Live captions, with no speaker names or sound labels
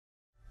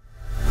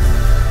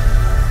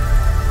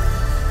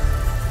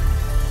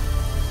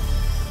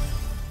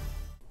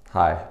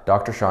Hi,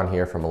 Dr. Sean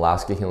here from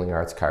Alaska Healing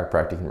Arts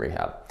Chiropractic and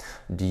Rehab.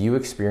 Do you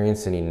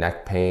experience any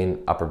neck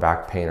pain, upper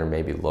back pain, or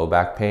maybe low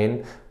back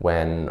pain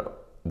when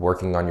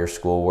working on your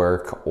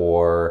schoolwork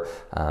or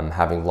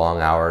having long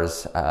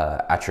hours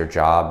at your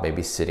job,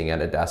 maybe sitting at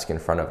a desk in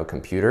front of a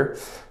computer?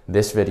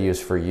 This video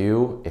is for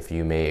you if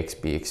you may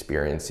be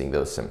experiencing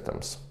those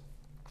symptoms.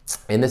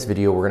 In this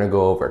video, we're going to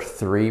go over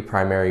 3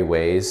 primary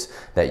ways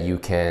that you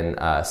can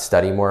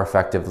study more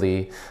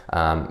effectively,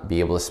 be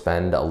able to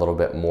spend a little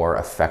bit more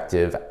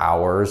effective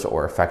hours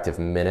or effective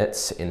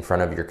minutes in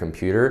front of your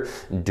computer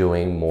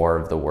doing more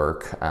of the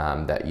work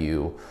that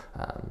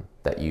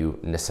you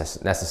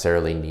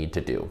necessarily need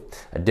to do.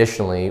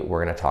 Additionally,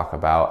 we're going to talk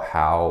about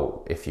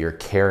how if you're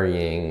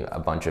carrying a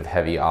bunch of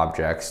heavy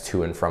objects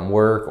to and from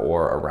work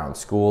or around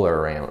school or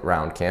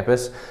around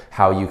campus,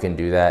 how you can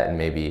do that and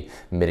maybe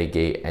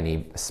mitigate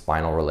any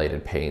spinal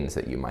related pains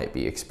that you might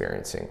be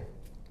experiencing.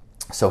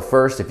 So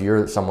first, if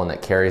you're someone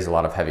that carries a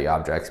lot of heavy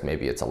objects,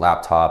 maybe it's a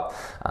laptop,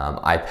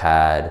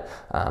 iPad,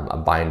 a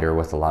binder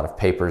with a lot of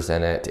papers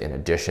in it, in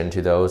addition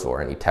to those,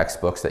 or any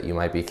textbooks that you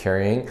might be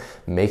carrying,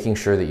 making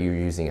sure that you're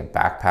using a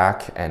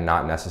backpack and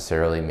not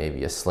necessarily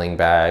maybe a sling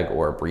bag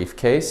or a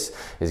briefcase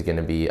is going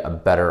to be a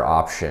better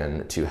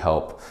option to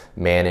help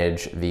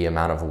manage the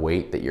amount of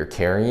weight that you're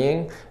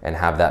carrying and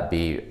have that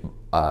be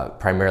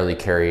primarily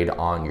carried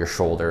on your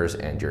shoulders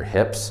and your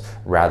hips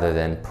rather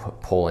than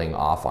pulling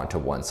off onto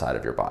one side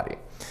of your body.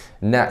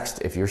 Next,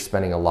 if you're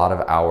spending a lot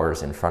of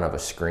hours in front of a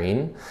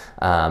screen,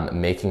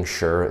 making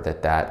sure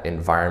that that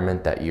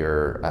environment that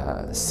you're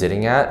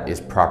sitting at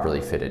is properly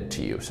fitted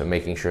to you. So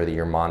making sure that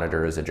your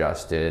monitor is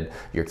adjusted,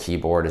 your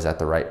keyboard is at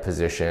the right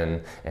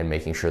position, and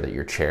making sure that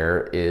your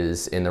chair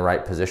is in the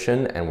right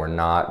position, and we're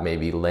not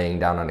maybe laying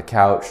down on a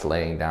couch,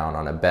 laying down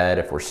on a bed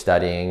if we're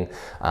studying,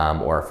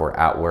 or if we're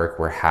at work,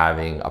 we're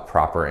having a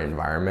proper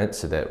environment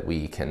so that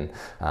we can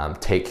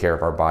take care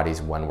of our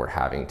bodies when we're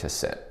having to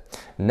sit.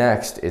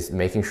 Next is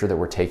making sure that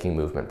we're taking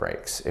movement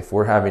breaks. If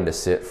we're having to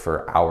sit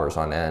for hours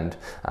on end,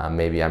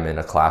 maybe I'm in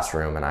a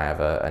classroom and I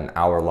have an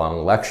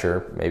hour-long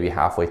lecture, maybe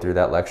halfway through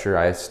that lecture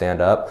I stand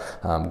up,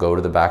 go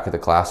to the back of the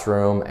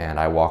classroom and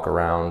I walk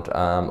around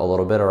a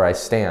little bit, or I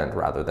stand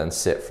rather than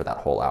sit for that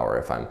whole hour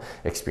if I'm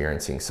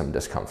experiencing some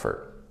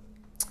discomfort.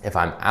 If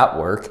I'm at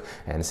work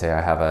and say I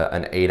have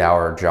an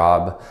 8-hour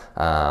job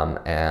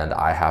and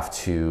I have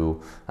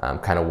to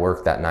kind of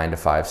work that 9 to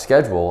 5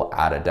 schedule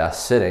at a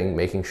desk sitting,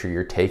 making sure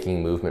you're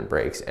taking movement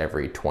breaks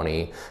every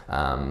 20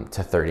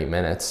 to 30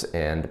 minutes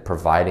and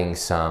providing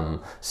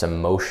some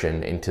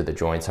motion into the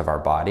joints of our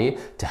body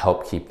to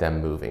help keep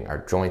them moving. Our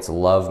joints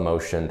love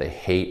motion. They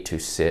hate to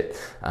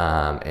sit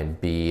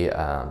and be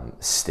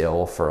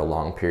still for a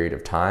long period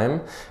of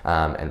time,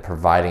 and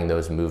providing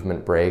those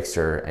movement breaks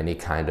or any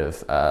kind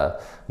of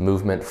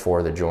movement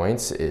for the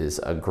joints is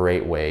a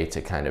great way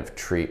to kind of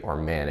treat or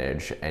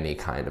manage any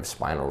kind of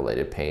spinal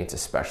related pains,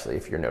 especially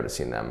if you're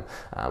noticing them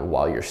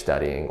while you're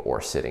studying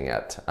or sitting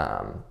at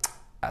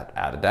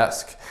a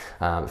desk.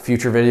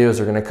 Future videos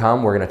are going to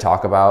come. We're going to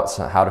talk about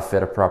how to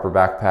fit a proper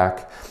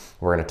backpack.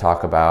 We're going to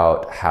talk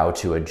about how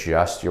to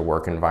adjust your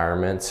work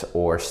environment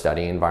or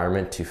study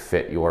environment to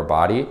fit your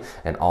body.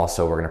 And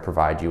also we're going to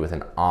provide you with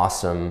an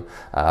awesome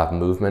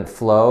movement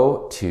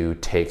flow to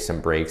take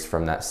some breaks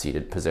from that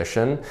seated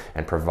position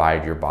and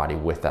provide your body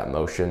with that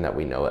motion that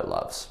we know it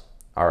loves.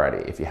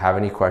 Alrighty, if you have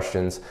any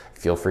questions,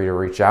 feel free to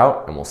reach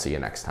out and we'll see you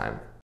next time.